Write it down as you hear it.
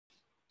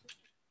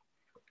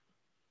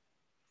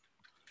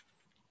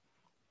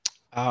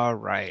All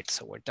right,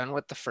 so we're done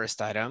with the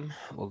first item.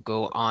 We'll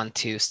go on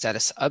to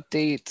status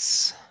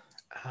updates.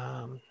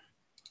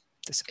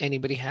 Does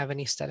anybody have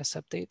any status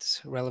updates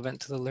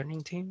relevant to the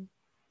learning team?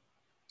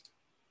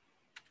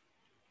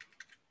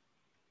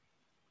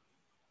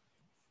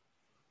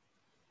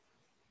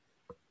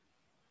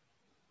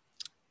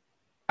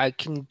 I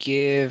can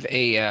give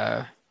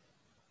a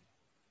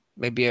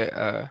maybe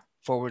a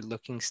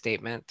forward-looking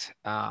statement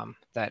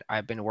that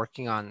I've been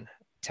working on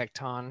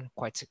Tekton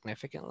quite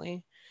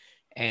significantly.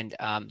 And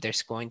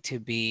there's going to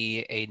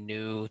be a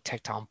new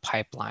Tekton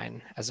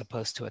pipeline as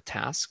opposed to a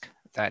task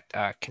that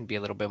can be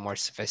a little bit more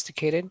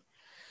sophisticated.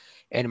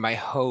 And my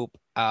hope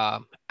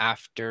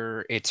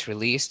after it's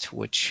released,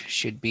 which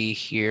should be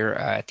here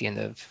at the end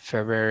of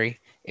February,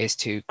 is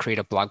to create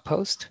a blog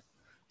post.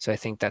 So I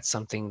think that's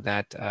something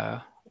that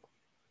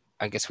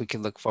I guess we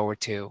could look forward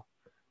to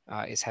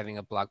is having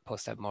a blog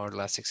post that more or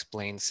less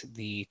explains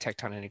the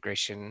Tekton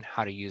integration,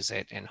 how to use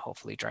it, and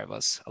hopefully drive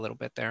us a little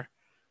bit there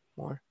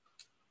more.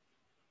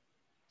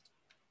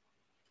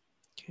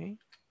 Okay.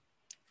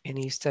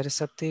 Any status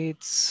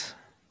updates?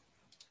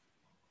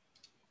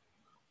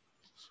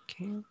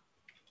 Okay,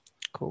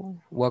 cool.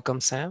 Welcome,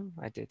 Sam.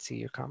 I did see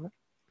your comment.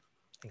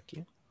 Thank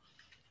you.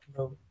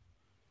 No.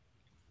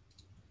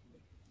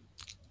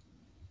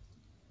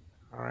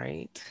 All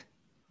right.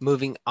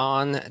 Moving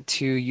on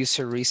to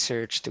user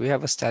research. Do we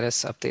have a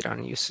status update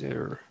on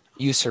user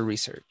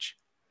research?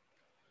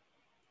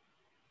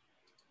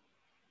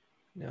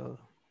 No.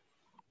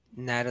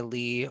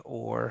 Natalie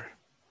or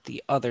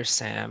the other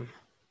Sam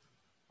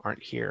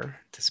aren't here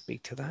to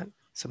speak to that.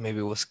 So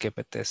maybe we'll skip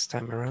it this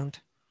time around.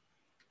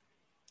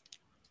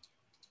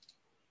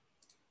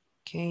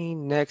 Okay,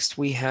 next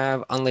we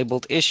have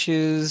unlabeled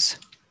issues.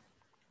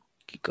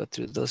 Go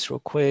through those real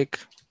quick.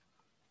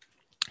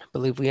 I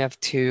believe we have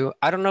two.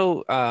 I don't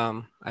know.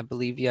 I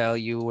believe,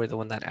 Yael, you were the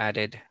one that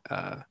added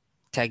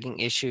tagging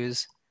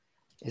issues.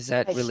 Is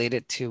that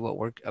related to what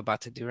we're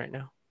about to do right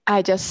now?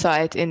 I just saw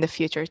it in the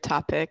future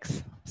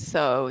topics.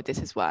 So this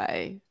is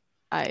why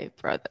I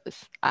brought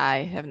this. I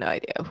have no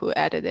idea who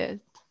added it,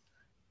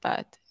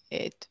 but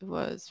it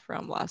was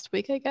from last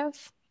week, I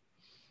guess.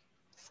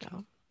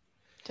 So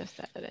just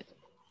added it.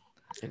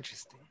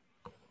 Interesting.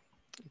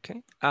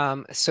 Okay.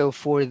 So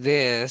for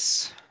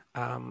this,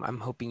 I'm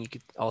hoping you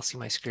could all see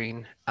my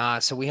screen.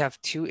 So we have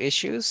two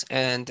issues,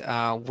 and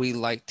we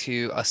like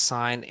to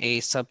assign a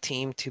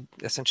sub-team to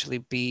essentially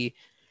be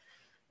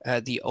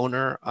the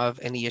owner of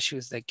any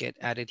issues that get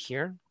added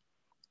here.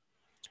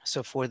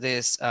 So for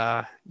this,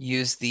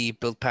 use the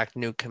buildpack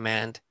new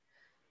command.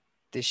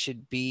 This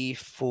should be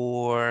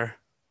for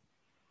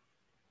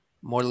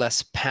more or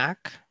less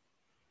pack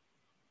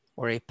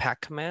or a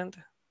pack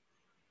command.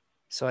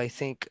 So I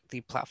think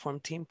the platform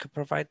team could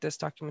provide this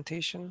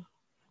documentation.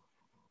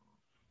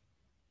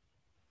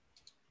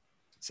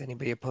 Is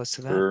anybody opposed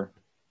to that? Sure.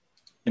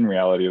 In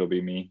reality, it'll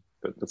be me,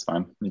 but that's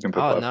fine. You can put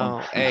platform. No.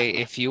 Hey,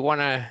 if you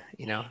want to,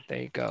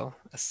 there you go.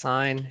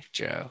 Assign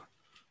Joe.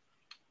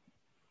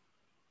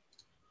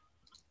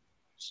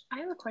 I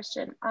have a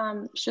question.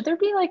 Should there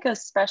be like a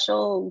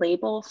special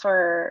label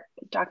for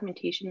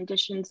documentation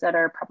editions that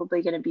are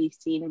probably going to be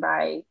seen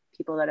by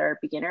people that are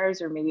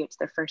beginners, or maybe it's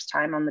their first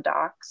time on the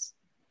docs?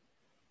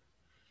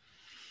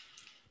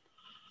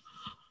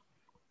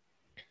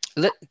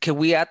 Could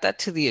we add that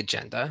to the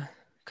agenda?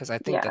 Because I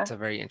think that's a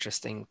very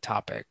interesting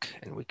topic,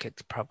 and we could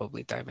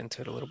probably dive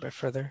into it a little bit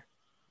further.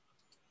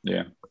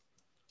 Yeah.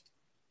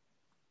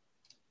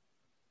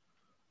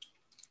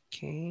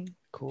 Okay,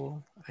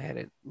 cool. I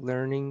added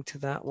learning to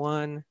that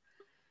one.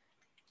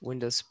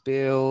 Windows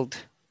build.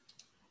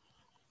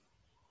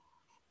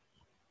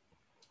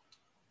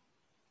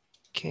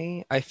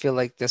 Okay, I feel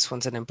like this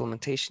one's an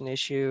implementation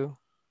issue.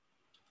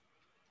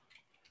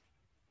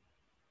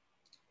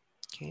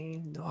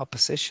 Okay, no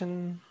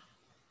opposition.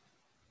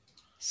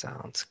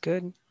 Sounds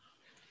good.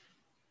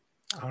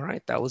 All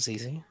right, that was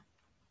easy.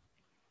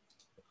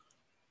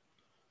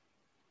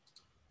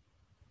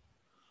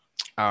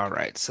 All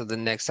right, so the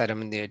next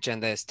item in the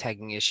agenda is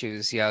tagging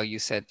issues. Yao, you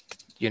said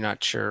you're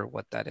not sure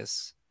what that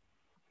is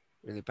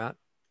really about.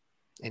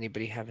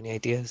 Anybody have any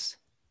ideas?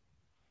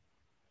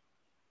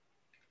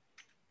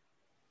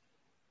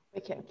 We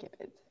can keep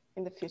it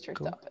in the future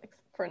topics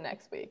for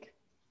next week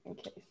in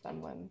case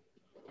someone.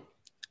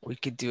 We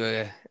could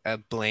do a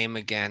blame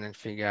again and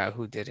figure out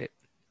who did it.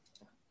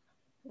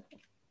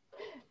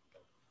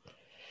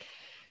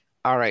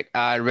 All right,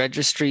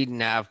 registry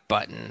nav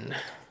button.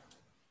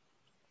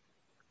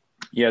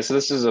 Yeah, so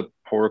this is a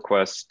pull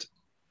request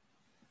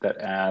that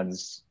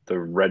adds a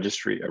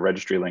registry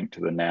link to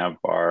the nav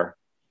bar.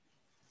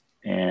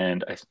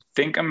 And I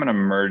think I'm going to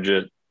merge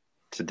it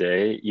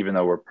today, even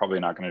though we're probably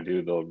not going to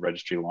do the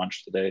registry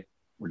launch today.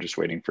 We're just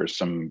waiting for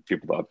some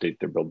people to update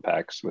their build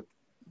packs with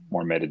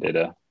more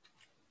metadata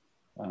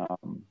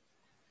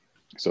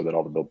so that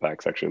all the build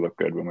packs actually look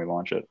good when we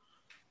launch it.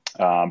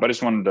 But I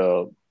just wanted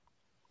to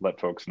let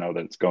folks know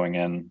that it's going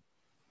in,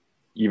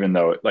 even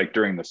though like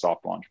during the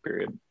soft launch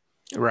period.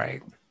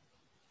 Right.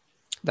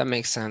 That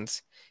makes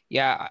sense.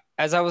 Yeah,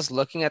 as I was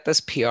looking at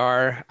this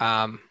PR,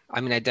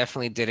 I mean, I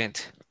definitely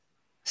didn't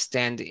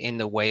stand in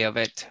the way of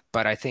it,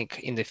 but I think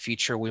in the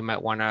future we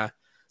might want to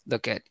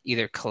look at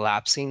either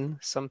collapsing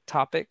some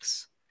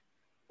topics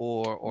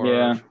or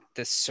Yeah.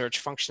 the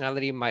search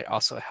functionality might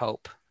also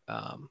help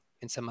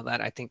in some of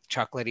that. I think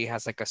Chocolatey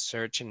has like a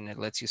search and it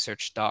lets you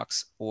search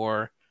docs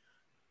or,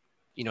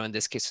 in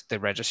this case, the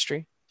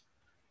registry.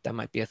 That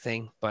might be a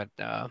thing, but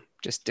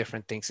just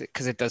different things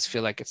because it does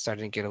feel like it's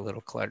starting to get a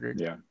little cluttered.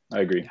 Yeah, I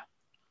agree. Yeah.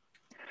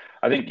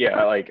 I think,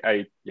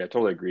 I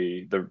totally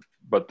agree.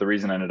 But the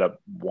reason I ended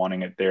up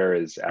wanting it there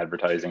is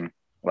advertising.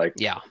 Like,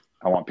 Yeah.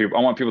 I want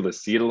people to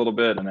see it a little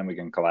bit, and then we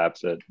can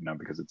collapse it,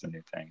 because it's a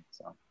new thing.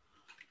 So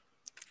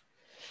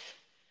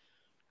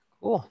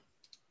Cool.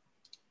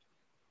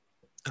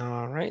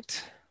 All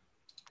right.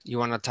 You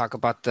want to talk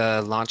about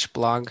the launch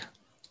blog?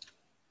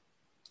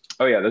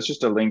 oh yeah, that's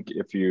just a link.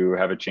 If you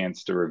have a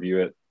chance to review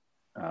it,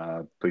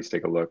 please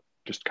take a look.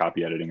 Just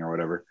copy editing or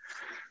whatever.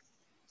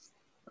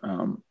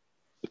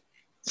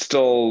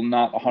 Still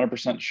not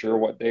 100% sure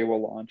what day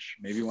we'll launch.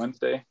 Maybe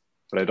Wednesday,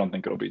 but I don't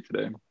think it'll be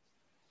today.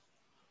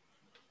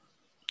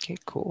 Okay,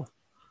 cool.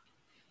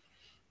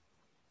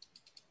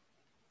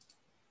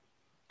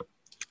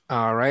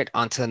 All right,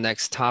 on to the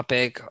next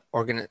topic,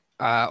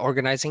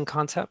 organizing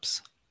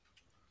concepts.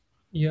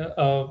 Yeah.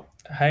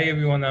 Hi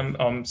everyone.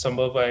 I'm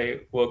Sambhav.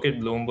 I work at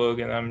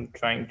Bloomberg, and I'm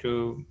trying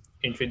to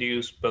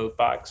introduce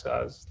Buildpacks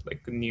as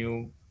like a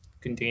new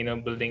container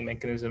building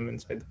mechanism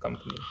inside the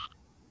company.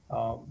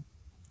 Um,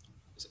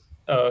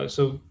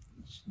 so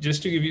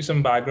just to give you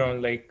some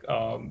background,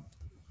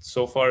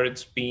 so far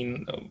it's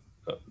been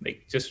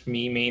like just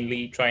me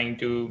mainly trying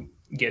to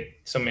get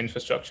some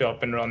infrastructure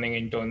up and running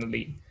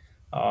internally.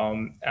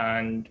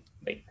 And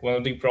like one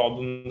of the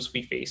problems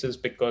we face is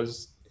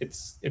because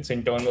it's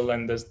internal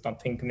and there's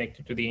nothing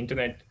connected to the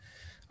internet.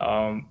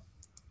 Um,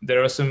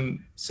 there are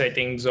some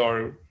settings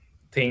or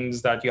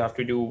things that you have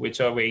to do which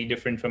are very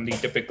different from the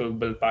typical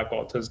build pack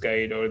author's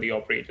guide or the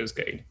operator's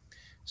guide.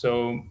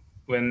 So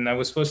when I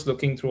was first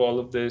looking through all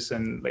of this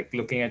and like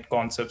looking at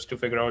concepts to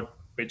figure out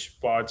which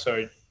parts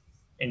are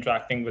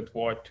interacting with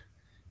what,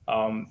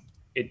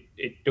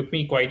 it took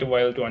me quite a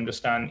while to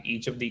understand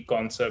each of the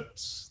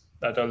concepts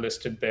that are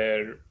listed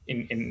there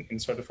in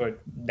sort of a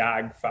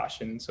DAG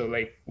fashion. So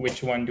like,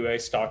 which one do I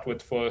start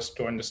with first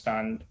to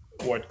understand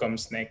what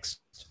comes next?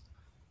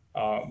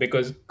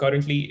 Because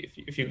currently,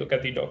 if you look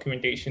at the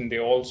documentation, they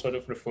all sort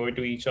of refer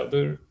to each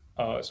other.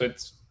 So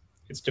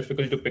it's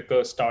difficult to pick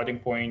a starting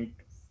point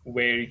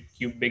where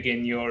you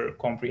begin your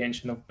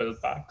comprehension of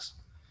build packs.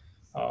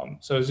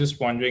 So I was just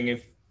wondering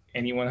if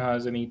anyone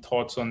has any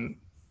thoughts on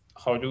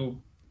how to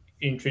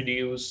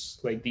introduce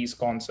like these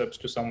concepts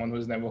to someone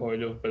who's never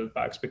heard of build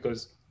packs,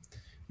 because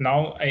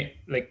now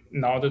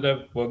that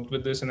I've worked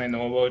with this and I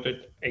know about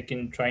it, I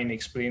can try and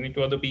explain it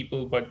to other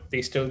people, but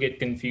they still get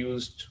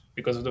confused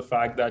because of the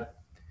fact that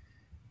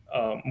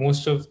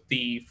most of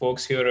the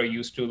folks here are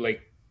used to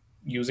like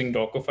using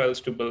Docker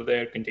files to build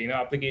their container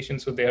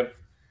applications. So they have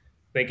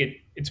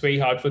it's very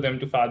hard for them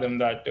to fathom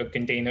that a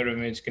container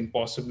image can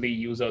possibly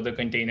use other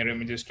container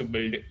images to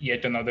build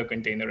yet another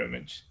container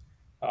image.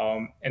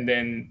 And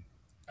then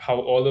how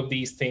all of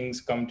these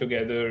things come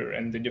together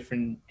and the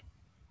different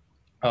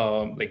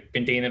like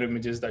container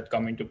images that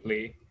come into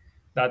play,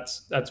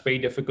 that's very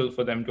difficult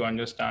for them to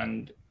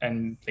understand.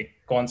 And like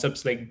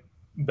concepts like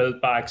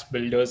build packs,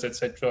 builders,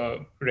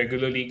 etc.,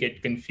 regularly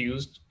get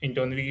confused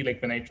internally.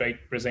 Like when I tried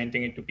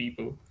presenting it to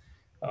people,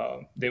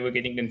 they were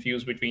getting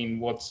confused between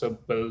what's a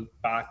build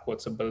pack,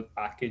 what's a build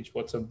package,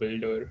 what's a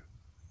builder,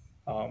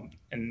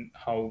 and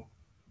how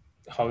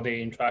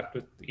they interact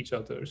with each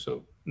other.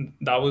 So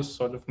that was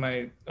sort of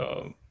my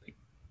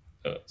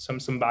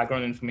some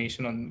background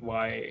information on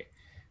why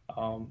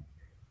um,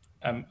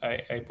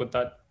 I put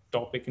that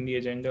topic in the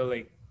agenda.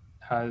 Like,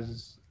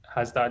 has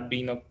that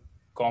been a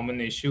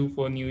common issue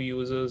for new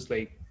users?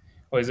 Like,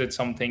 or is it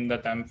something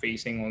that I'm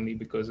facing only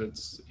because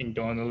it's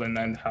internal and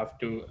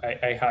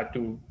I had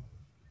to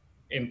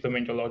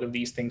implement a lot of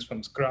these things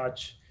from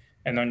scratch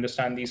and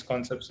understand these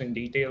concepts in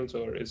details,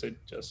 or is it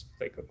just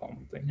like a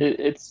common thing?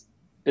 It's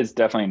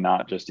definitely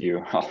not just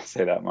you. I'll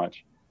say that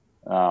much.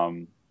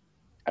 I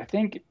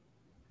think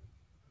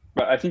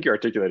you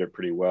articulate it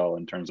pretty well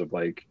in terms of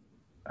like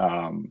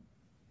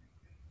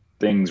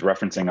things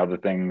referencing other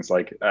things.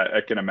 Like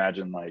I can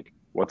imagine like,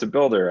 what's a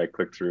builder? I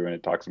click through and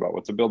it talks about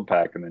what's a build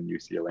pack, and then you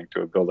see a link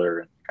to a builder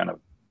and kind of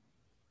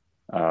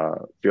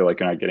feel like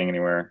you're not getting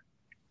anywhere.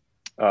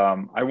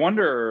 I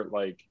wonder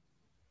like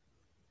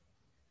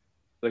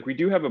we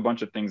do have a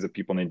bunch of things that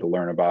people need to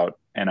learn about,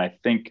 and I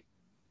think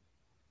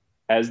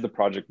as the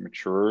project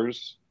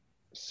matures,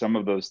 some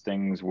of those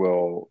things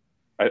will.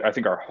 I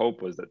think our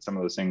hope was that some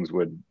of those things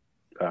would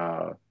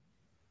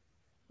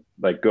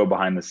like go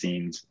behind the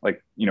scenes.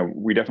 Like,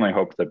 we definitely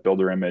hoped that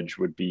builder image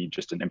would be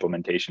just an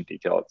implementation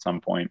detail at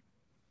some point.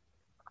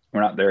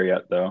 We're not there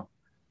yet though.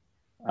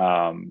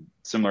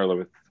 Similarly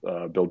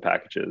with build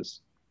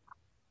packages.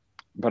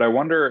 But I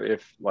wonder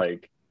if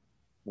like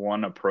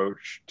one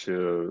approach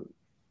to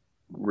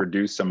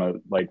reduce some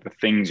of like the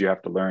things you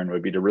have to learn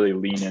would be to really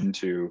lean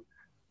into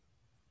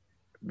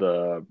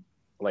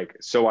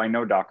so I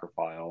know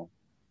Dockerfile,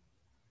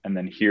 and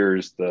then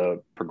here's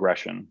the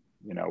progression,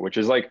 which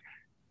is like,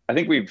 I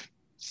think we've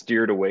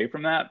steered away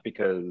from that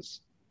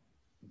because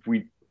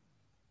we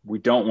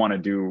don't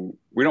want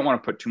to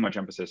put too much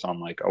emphasis on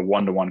like a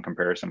one-to-one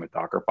comparison with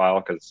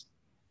Dockerfile, because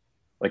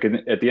like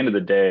at the end of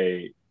the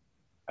day,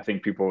 I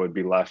think people would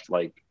be left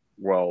like,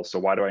 well, so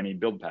why do I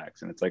need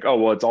Buildpacks? And it's like, oh,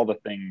 well, it's all the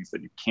things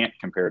that you can't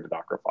compare to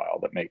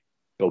Dockerfile that make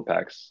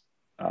Buildpacks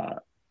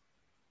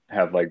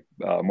have like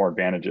more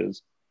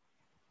advantages.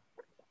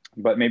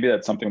 But maybe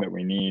that's something that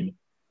we need,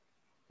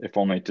 if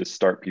only to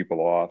start people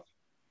off.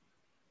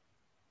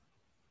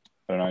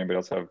 I don't know, anybody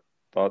else have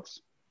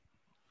thoughts?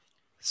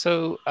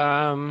 So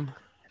I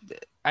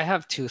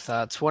have two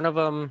thoughts. One of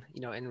them,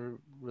 in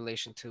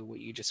relation to what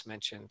you just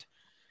mentioned.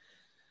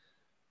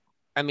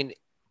 I mean,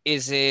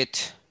 is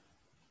it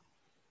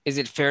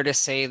fair to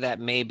say that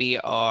maybe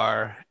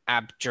our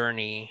app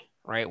journey,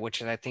 right,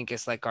 which I think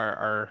is like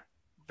our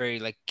very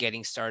like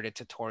getting started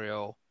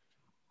tutorial,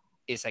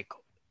 is like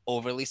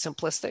overly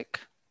simplistic,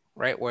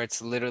 right? Where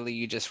it's literally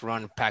you just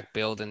run pack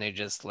build and it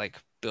just like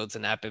builds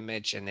an app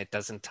image and it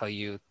doesn't tell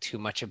you too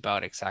much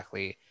about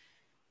exactly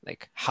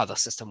like how the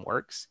system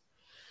works.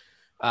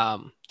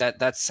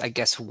 That's I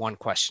guess one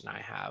question I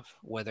have,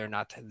 whether or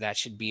not that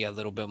should be a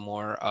little bit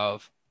more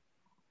of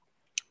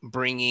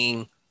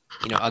bringing,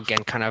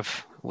 again, kind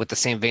of with the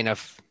same vein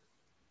of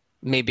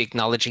maybe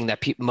acknowledging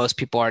that most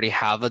people already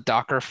have a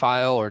Docker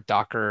file or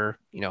Docker,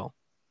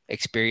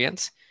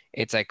 experience.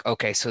 It's like,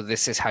 okay, so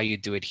this is how you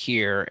do it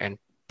here, and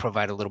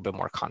provide a little bit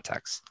more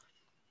context.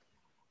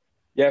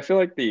 Yeah, I feel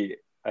like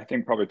I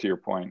think probably to your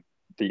point,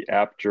 the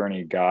app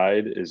journey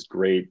guide is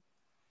great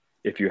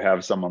if you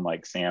have someone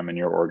like Sam in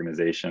your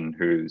organization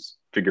who's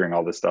figuring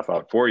all this stuff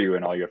out for you,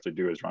 and all you have to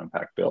do is run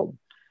pack build.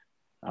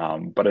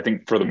 But I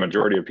think for the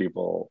majority of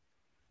people,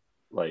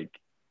 like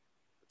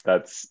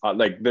that's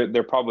like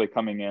they're probably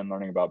coming in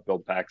learning about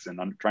Buildpacks and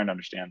trying to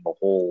understand the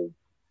whole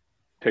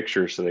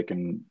picture so they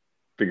can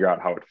figure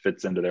out how it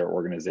fits into their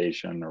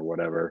organization or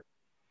whatever.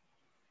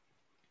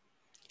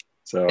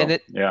 So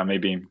yeah,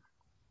 maybe.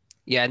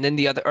 Yeah, and then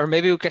the other, or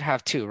maybe we could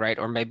have two, right?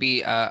 Or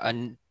maybe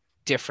a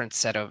different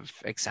set of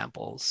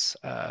examples,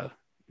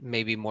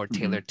 maybe more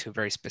tailored to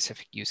very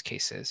specific use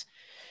cases.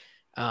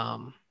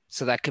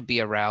 So that could be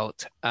a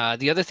route.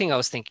 The other thing I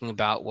was thinking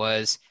about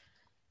was,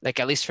 like,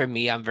 at least for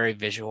me, I'm very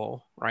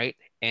visual, right?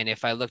 And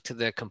if I look to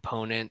the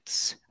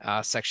components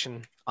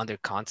section under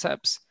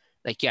concepts,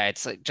 like, yeah,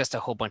 it's like just a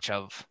whole bunch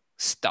of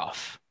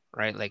stuff,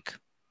 right? Like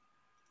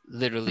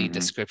literally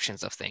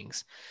descriptions of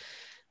things.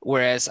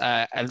 Whereas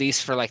at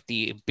least for like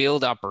the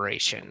build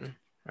operation,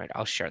 right?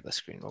 I'll share the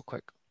screen real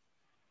quick.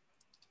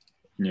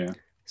 Yeah.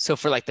 So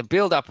for like the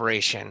build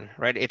operation,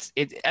 right, it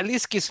at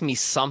least gives me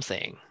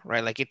something,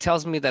 right? Like it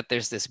tells me that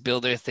there's this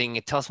builder thing.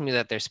 It tells me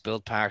that there's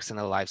build packs and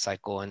a life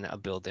cycle and a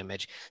build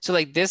image. So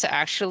like this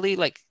actually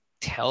like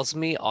tells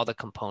me all the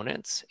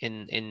components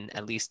in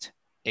at least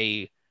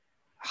a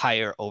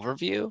higher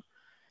overview,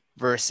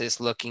 versus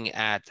looking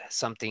at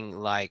something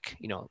like,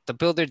 the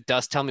builder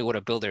does tell me what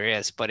a builder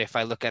is, but if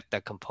I look at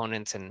the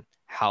components and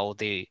how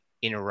they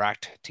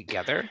interact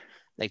together,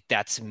 like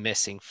that's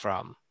missing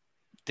from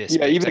this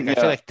page. Like I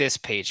feel like this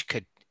page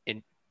could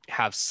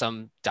have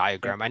some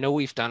diagram. I know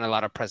we've done a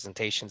lot of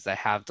presentations that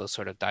have those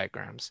sort of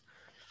diagrams.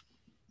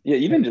 Yeah,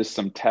 even just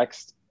some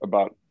text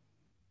about,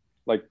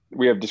 like,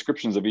 we have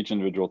descriptions of each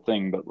individual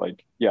thing, but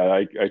like, yeah,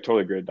 I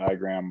totally agree, a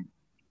diagram,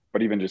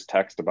 but even just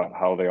text about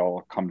how they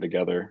all come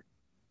together.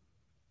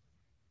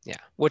 Yeah,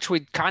 which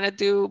we kind of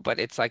do, but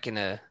it's like in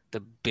the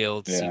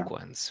build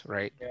sequence,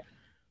 right? Yeah.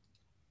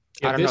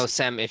 I don't know,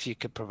 Sam, if you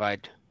could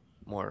provide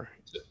more.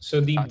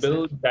 So the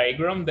build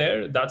diagram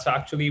there, that's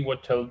actually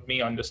what helped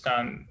me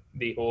understand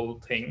the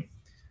whole thing.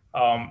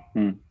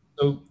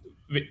 So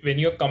when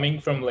you're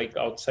coming from like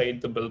outside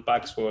the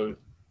Buildpacks world,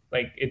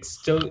 like it's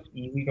still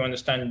easy to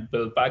understand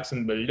Buildpacks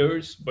and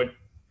builders, but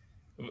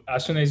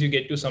as soon as you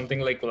get to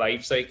something like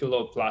lifecycle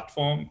or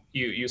platform,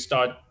 you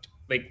start,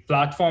 like,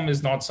 platform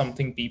is not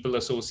something people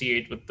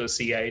associate with the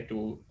CI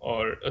tool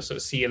or a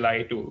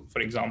CLI tool,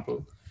 for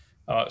example.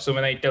 So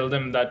when I tell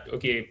them that,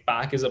 okay,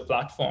 Pack is a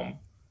platform,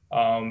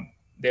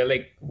 they're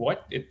like,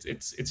 what?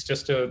 It's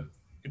just a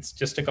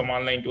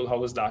command line tool.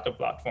 How is that a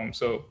platform?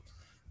 So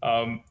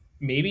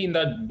maybe in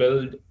that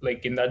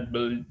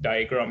build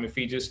diagram, if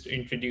we just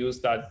introduce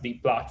that the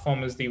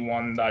platform is the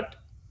one that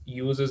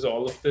uses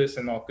all of this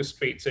and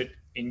orchestrates it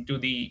into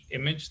the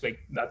image, like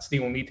that's the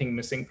only thing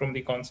missing from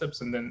the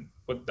concepts, and then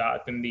put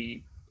that in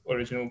the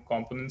original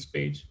components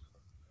page.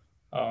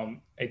 I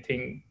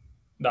think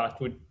that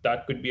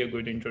could be a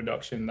good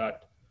introduction,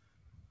 that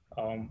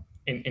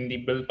in the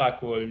build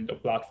pack world, the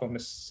platform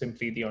is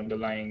simply the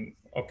underlying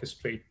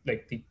orchestrate,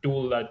 like the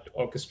tool that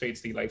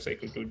orchestrates the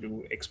lifecycle to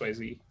do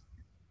XYZ.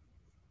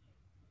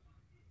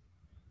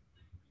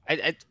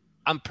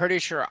 I'm pretty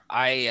sure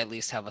I at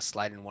least have a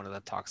slide in one of the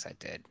talks I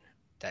did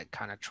that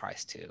kind of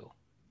tries to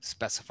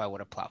specify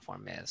what a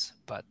platform is.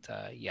 But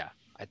yeah,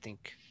 I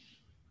think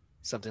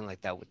something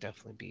like that would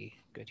definitely be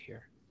good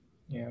here.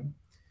 Yeah.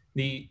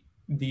 The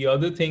The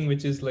other thing,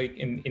 which is like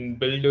in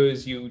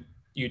builders, you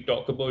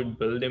talk about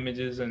build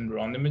images and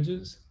run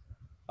images,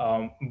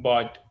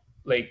 but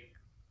like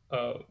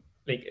uh,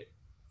 like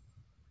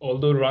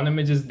although run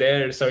image is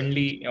there,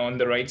 suddenly on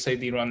the right side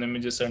the run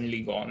image is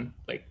suddenly gone.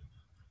 Like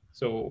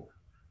so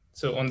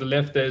so on the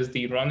left there's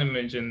the run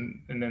image,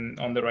 and then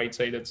on the right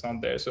side it's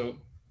not there. So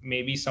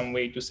maybe some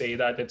way to say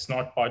that it's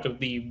not part of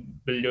the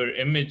builder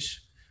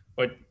image,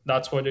 but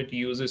that's what it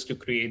uses to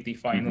create the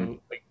Mm-hmm. final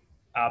like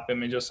app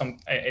image or some.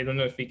 I don't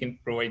know if we can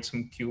provide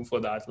some cue for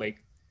that,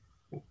 like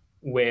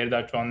where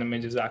that run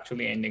image is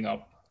actually ending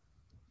up.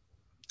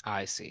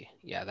 I see.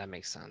 Yeah, that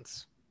makes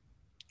sense.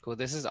 Cool.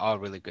 This is all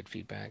really good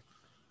feedback.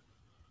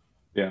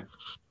 Yeah.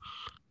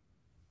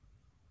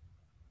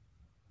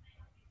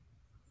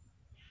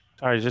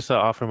 Sorry, just to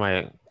offer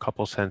my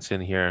couple cents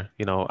in here.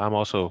 I'm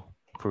also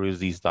peruse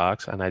these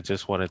docs, and I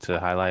just wanted to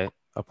highlight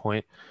a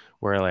point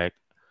where, like,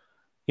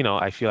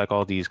 I feel like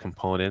all these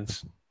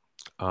components,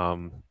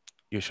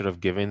 you're sort of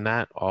given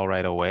that all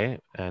right away.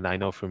 And I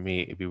know for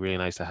me, it'd be really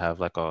nice to have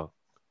like a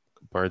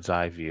bird's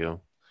eye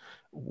view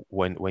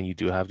when you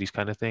do have these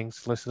kind of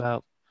things listed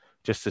out,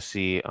 just to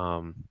see,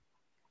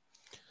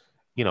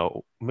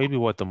 maybe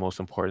what the most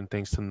important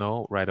things to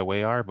know right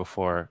away are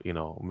before,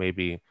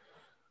 maybe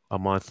a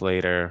month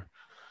later,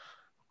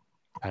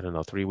 I don't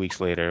know, 3 weeks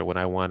later, when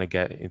I want to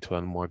get into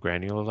a more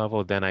granular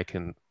level, then I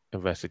can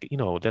investigate,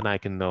 then I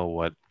can know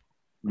what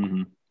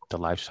Mm-hmm. the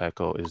life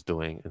cycle is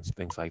doing and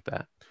things like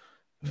that.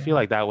 I feel Yeah.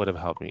 like that would have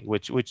helped me,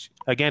 which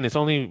again, it's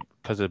only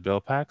because of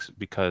Buildpacks,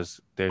 because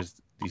there's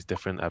these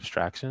different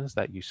abstractions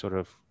that you sort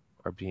of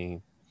are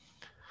being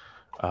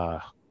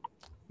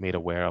made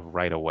aware of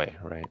right away,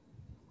 right?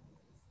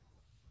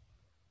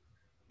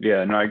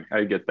 Yeah, no,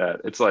 I get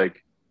that. It's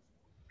like,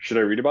 should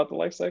I read about the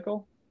life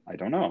cycle? I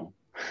don't know.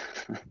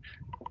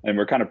 And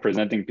we're kind of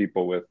presenting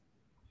people with,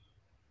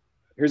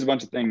 here's a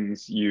bunch of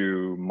things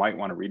you might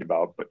want to read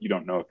about, but you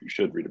don't know if you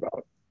should read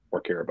about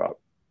or care about.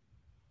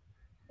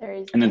 There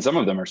is And then just some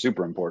of them are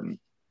super important.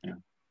 Yeah.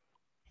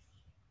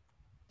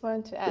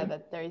 want to add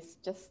that there is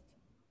just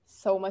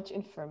so much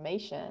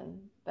information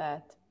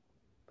that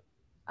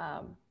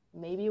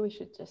maybe we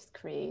should just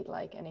create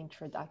like an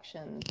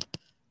introduction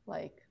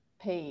like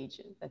page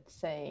that's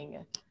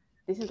saying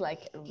this is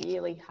like a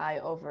really high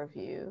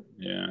overview.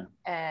 Yeah.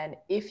 And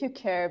if you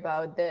care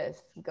about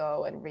this,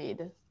 go and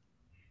read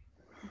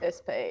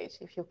this page.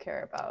 If you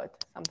care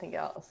about something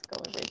else,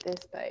 go and read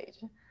this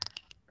page.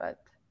 But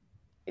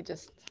it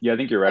just, Yeah, I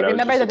think you're right. I I was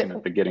remember just that looking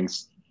at the getting.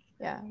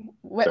 yeah,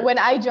 Sorry. when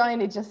I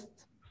joined, it just,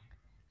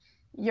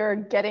 you're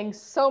getting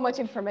so much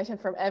information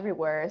from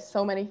everywhere,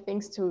 so many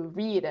things to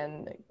read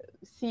and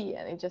see,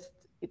 and it's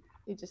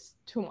just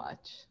too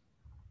much.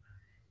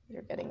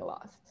 You're getting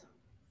lost.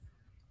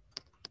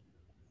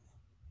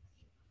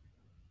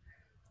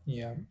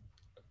 Yeah.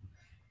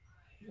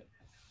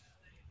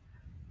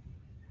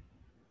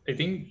 I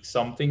think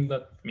something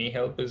that may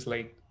help is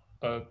like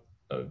a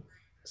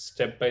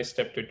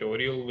step-by-step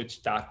tutorial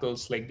which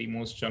tackles like the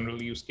most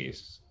general use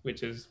case,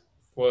 which is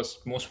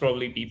first, most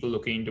probably people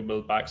looking into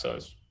build packs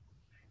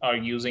are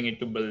using it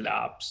to build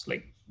apps.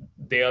 Like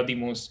they are the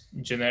most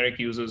generic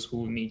users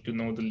who need to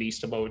know the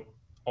least about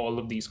all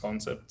of these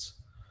concepts.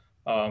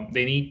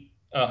 They need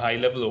a high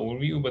level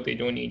overview, but they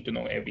don't need to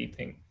know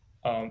everything.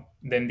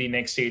 Then the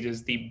next stage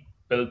is the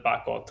build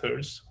pack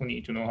authors who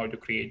need to know how to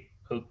create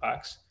build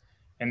packs.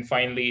 And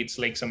finally, it's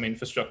like some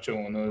infrastructure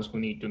owners who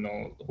need to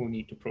know, who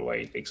need to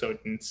provide like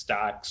certain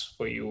stacks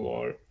for you,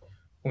 or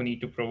who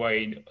need to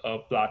provide a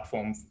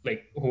platform,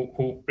 like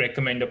who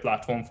recommend a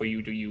platform for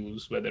you to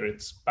use, whether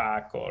it's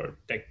Pack or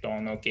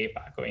Tecton or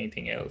Kpack or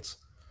anything else.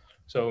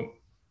 So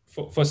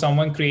for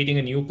someone creating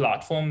a new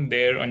platform,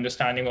 their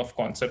understanding of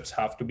concepts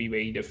have to be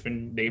very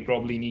different. They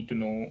probably need to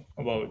know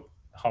about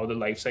how the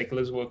life cycle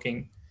is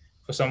working.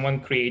 For someone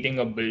creating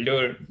a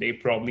builder, they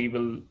probably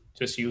will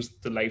just use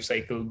the life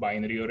cycle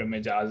binary or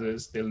image as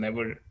is. They'll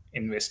never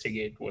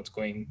investigate what's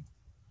going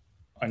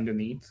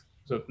underneath.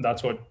 So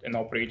that's what an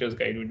operator's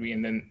guide would be.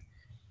 And then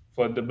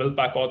for the build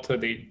pack author,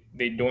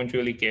 they don't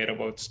really care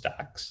about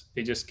stacks.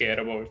 They just care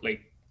about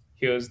like,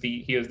 here's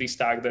the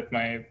stack that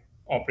my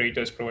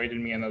operators provided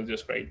me, and I'll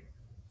just write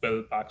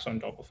build packs on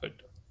top of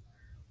it.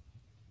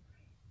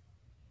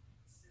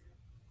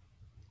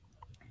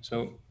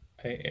 So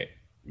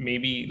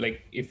maybe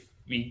like if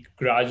we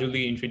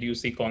gradually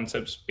introduce the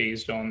concepts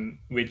based on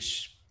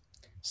which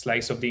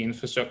slice of the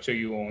infrastructure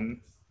you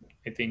own,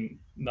 I think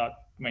that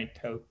might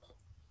help.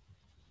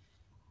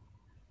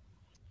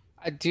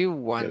 I do Yeah, that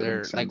wonder,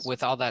 makes like sense.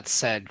 with all that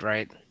said,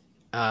 right?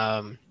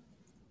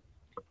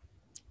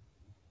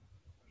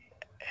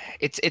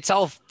 It's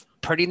all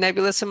pretty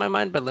nebulous in my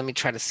mind, but let me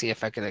try to see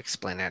if I could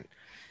explain it.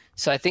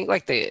 So I think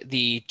like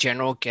the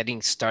general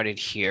getting started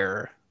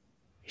here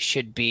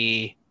should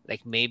be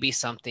like maybe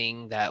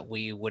something that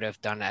we would have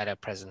done at a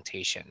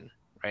presentation,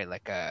 right?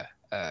 Like a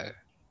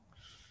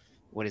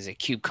what is it,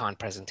 KubeCon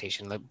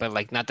presentation, but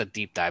like not the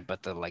deep dive,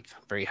 but the like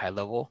very high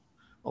level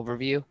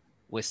overview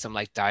with some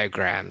like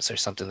diagrams or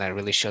something that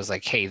really shows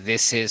like, hey,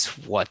 this is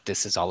what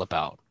this is all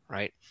about,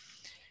 right?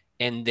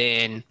 And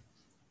then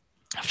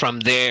from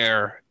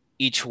there,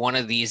 each one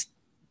of these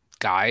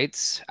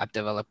guides, app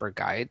developer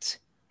guides,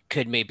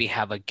 could maybe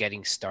have a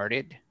getting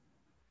started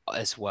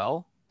as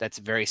well. That's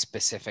very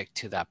specific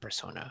to that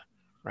persona,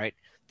 right?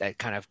 That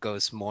kind of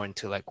goes more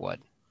into like what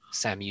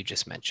Sam, you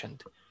just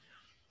mentioned.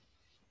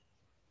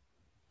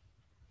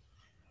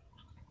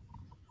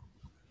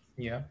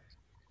 Yeah.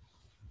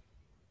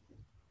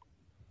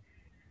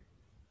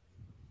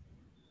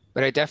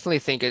 But I definitely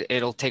think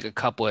it'll take a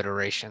couple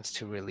iterations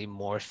to really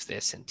morph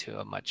this into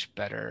a much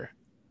better,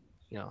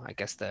 I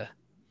guess the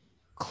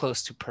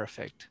close to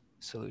perfect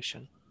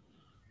solution.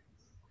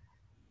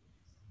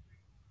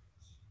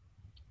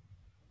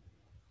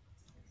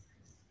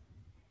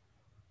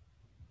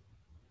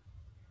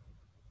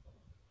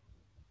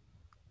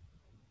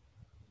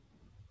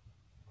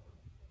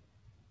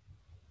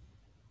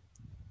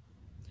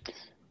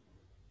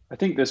 I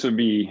think this would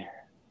be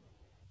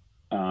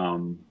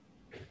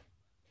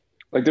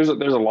like there's a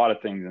lot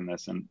of things in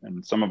this,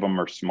 and some of them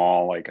are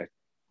small. Like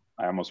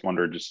I almost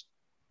wonder just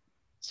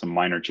some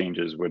minor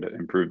changes would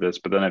improve this,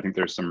 but then I think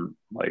there's some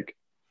like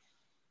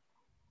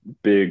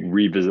big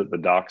revisit the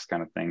docs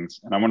kind of things,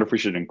 and I wonder if we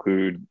should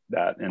include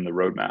that in the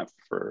roadmap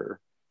for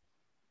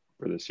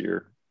this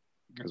year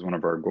as one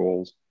of our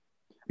goals.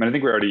 I mean, I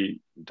think we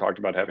already talked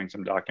about having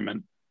some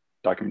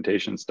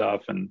documentation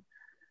stuff and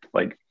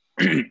like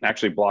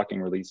actually blocking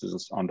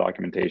releases on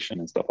documentation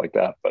and stuff like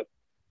that, but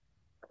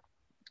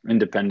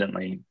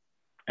independently,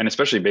 and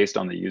especially based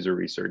on the user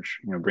research,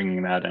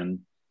 bringing that in,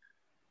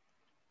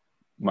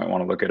 might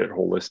want to look at it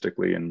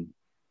holistically and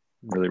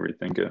really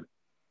rethink it.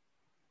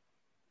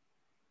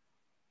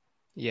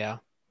 Yeah,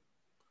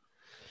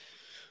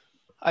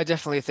 I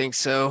definitely think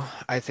so.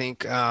 I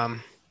think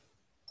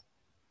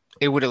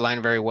it would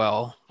align very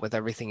well with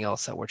everything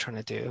else that we're trying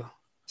to do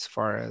as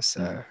far as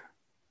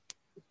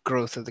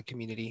growth of the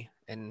community,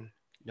 and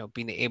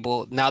being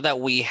able, now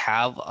that we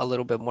have a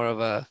little bit more of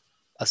a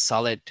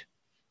solid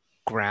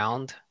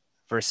ground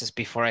versus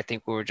before, I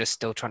think we were just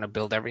still trying to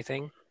build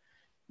everything.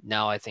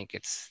 Now I think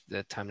it's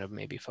the time to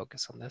maybe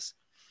focus on this.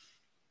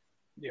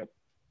 Yep.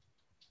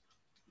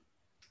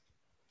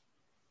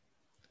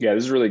 Yeah,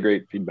 this is really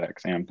great feedback,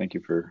 Sam. Thank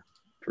you for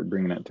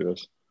bringing it to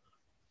us.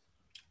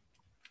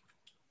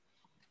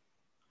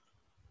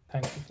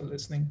 Thank you for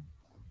listening.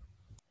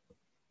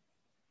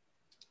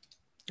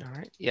 All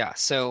right. Yeah.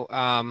 So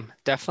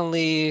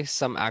definitely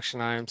some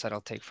action items that I'll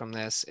take from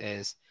this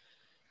is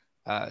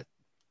add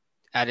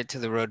it to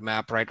the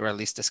roadmap, right? Or at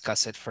least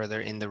discuss it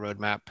further in the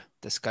roadmap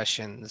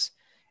discussions.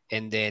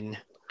 And then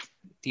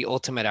the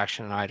ultimate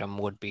action item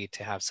would be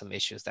to have some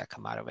issues that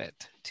come out of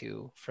it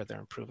to further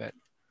improve it.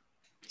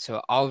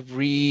 So I'll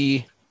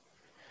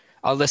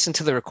listen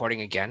to the recording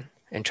again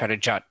and try to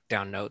jot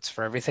down notes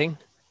for everything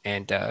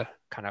and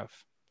kind of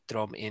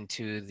throw them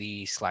into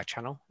the Slack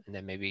channel. And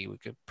then maybe we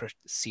could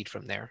proceed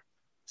from there.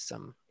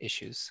 Some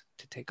issues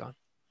to take on.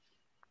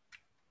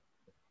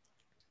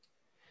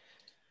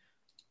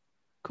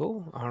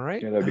 Cool. All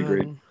right. Yeah, that'd be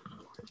great.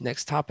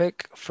 Next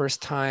topic,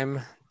 first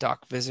time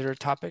doc visitor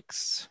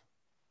topics.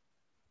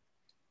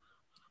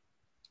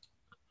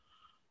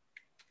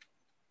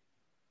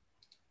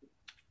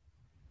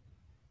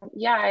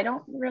 Yeah, I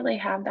don't really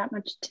have that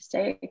much to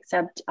say,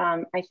 except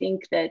I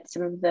think that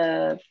some of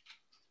the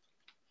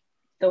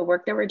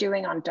work that we're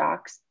doing on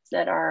docs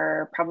that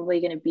are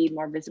probably going to be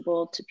more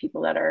visible to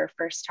people that are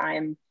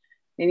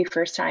maybe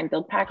first time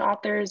Buildpack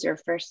authors or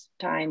first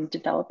time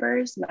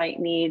developers might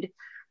need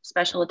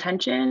special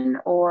attention,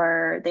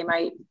 or they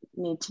might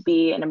need to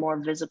be in a more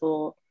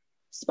visible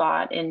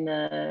spot in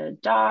the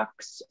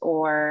docs,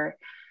 or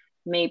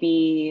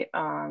maybe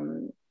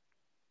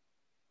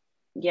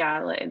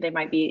they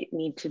might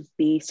need to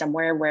be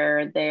somewhere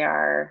where they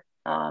are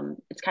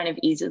it's kind of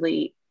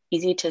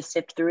easy to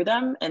sift through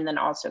them, and then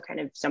also kind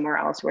of somewhere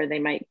else where they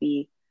might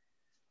be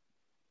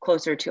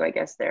closer to, I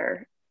guess,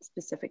 their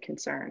specific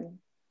concern.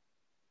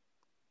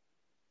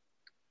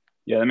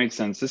 Yeah, that makes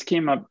sense. This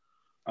came up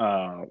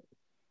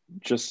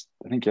just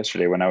I think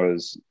yesterday when I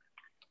was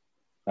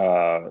we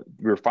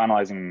were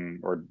finalizing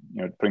or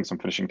putting some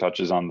finishing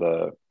touches on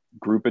the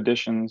group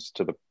additions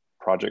to the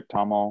Project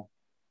Tomo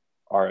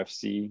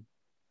RFC.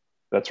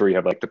 That's where you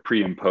have like the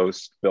pre and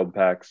post build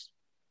packs.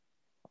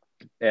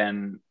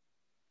 And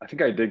I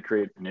think I did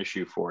create an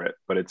issue for it,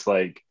 but it's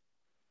like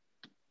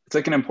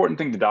an important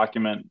thing to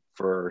document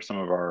for some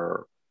of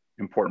our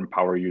important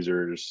power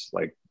users,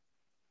 like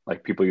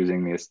people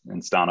using the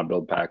Instana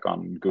build pack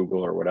on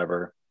Google or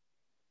whatever.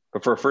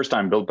 But for a first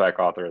time build pack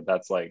author,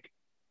 that's like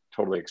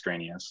totally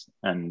extraneous.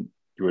 And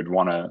you would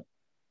not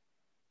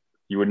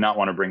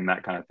want to bring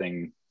that kind of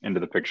thing into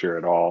the picture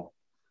at all.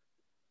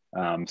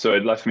 So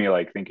it left me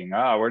like thinking,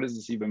 where does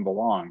this even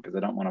belong? Because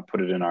I don't want to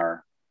put it in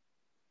our,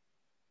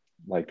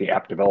 like the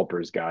app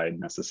developers guide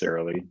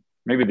necessarily,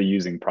 maybe the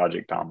using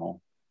Project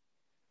Tomo.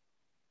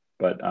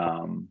 But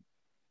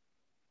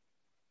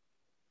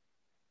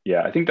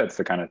yeah, I think that's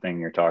the kind of thing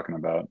you're talking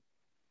about.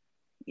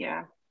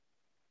 Yeah.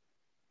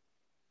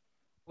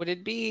 Would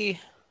it be,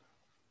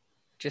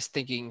 just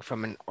thinking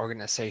from an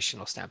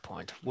organizational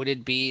standpoint, would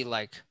it be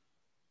like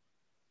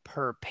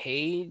per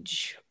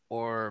page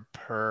or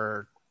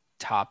per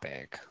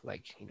topic,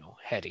 like,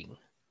 heading?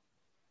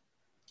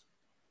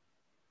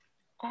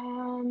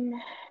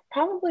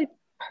 Probably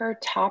per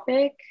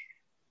topic.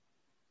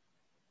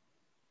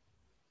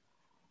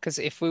 Because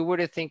if we were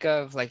to think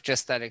of like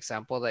just that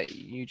example that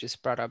you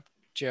just brought up,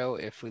 Joe,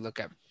 if we look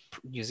at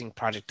using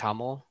Project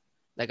Toml,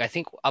 like I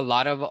think a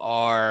lot of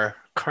our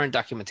current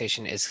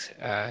documentation is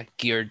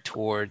geared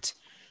towards,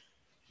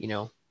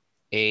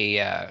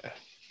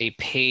 a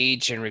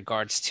page in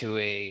regards to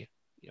a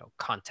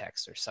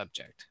context or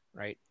subject,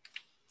 right?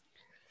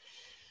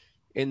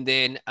 And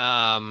then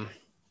I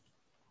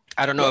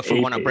don't know if we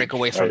want to break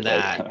away from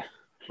that,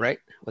 right?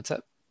 What's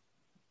up?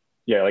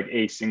 Yeah, like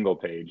a single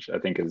page, I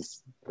think,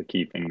 is the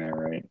key thing there,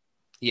 right?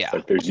 Yeah. It's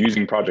like there's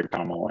using Project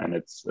Toml, and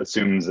it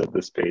assumes that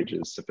this page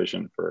is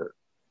sufficient for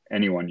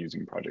anyone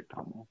using Project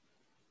Toml.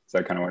 Is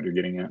that kind of what you're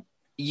getting at?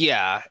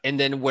 Yeah, and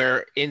then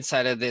where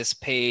inside of this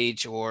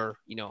page, or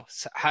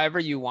however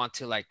you want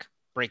to like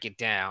break it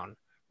down,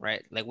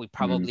 right? Like we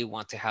probably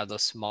want to have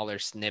those smaller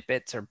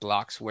snippets or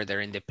blocks where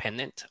they're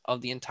independent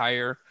of the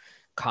entire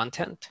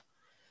content,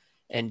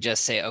 and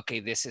just say, okay,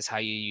 this is how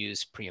you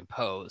use pre and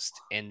post,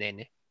 and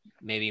then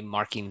maybe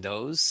marking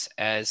those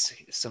as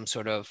some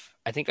sort of,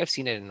 I think I've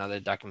seen it in other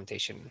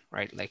documentation,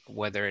 right? Like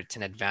whether it's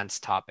an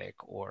advanced topic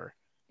or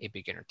a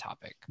beginner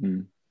topic,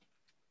 and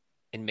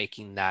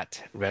making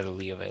that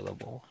readily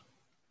available.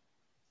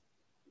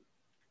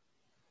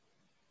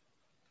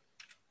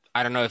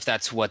 I don't know if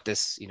that's what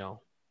this,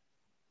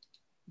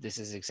 this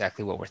is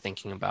exactly what we're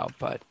thinking about,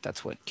 but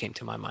that's what came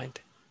to my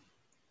mind.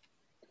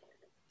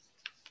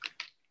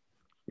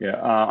 Yeah,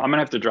 I'm gonna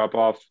have to drop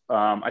off.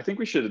 I think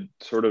we should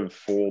sort of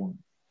fold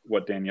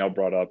what Danielle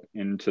brought up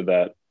into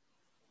that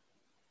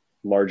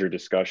larger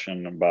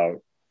discussion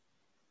about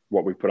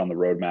what we put on the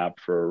roadmap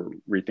for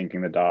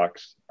rethinking the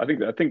docs. I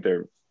think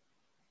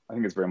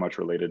it's very much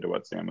related to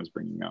what Sam was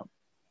bringing up,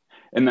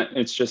 and that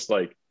it's just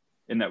like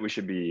in that we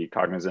should be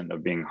cognizant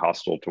of being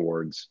hostile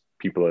towards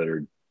people that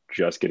are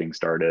just getting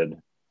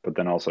started, but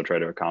then also try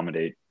to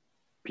accommodate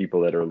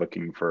people that are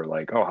looking for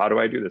like, oh, how do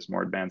I do this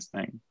more advanced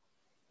thing,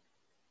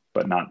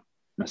 but not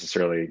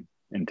necessarily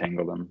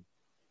entangle them.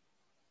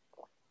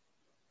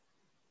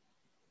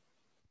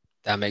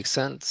 That makes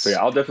sense. So yeah,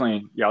 I'll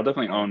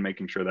definitely own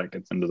making sure that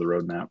gets into the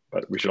roadmap,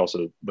 but we should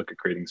also look at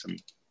creating some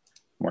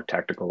more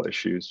tactical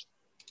issues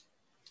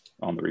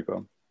on the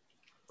repo.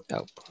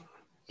 Oh,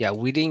 yeah,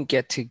 we didn't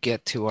get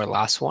to our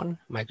last one,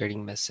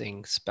 migrating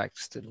missing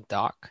specs to the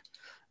doc.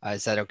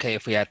 Is that okay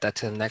if we add that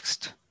to the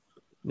next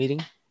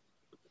meeting?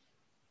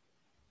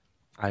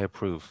 I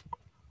approve.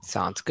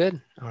 Sounds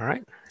good. All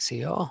right. See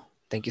you all.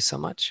 Thank you so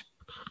much.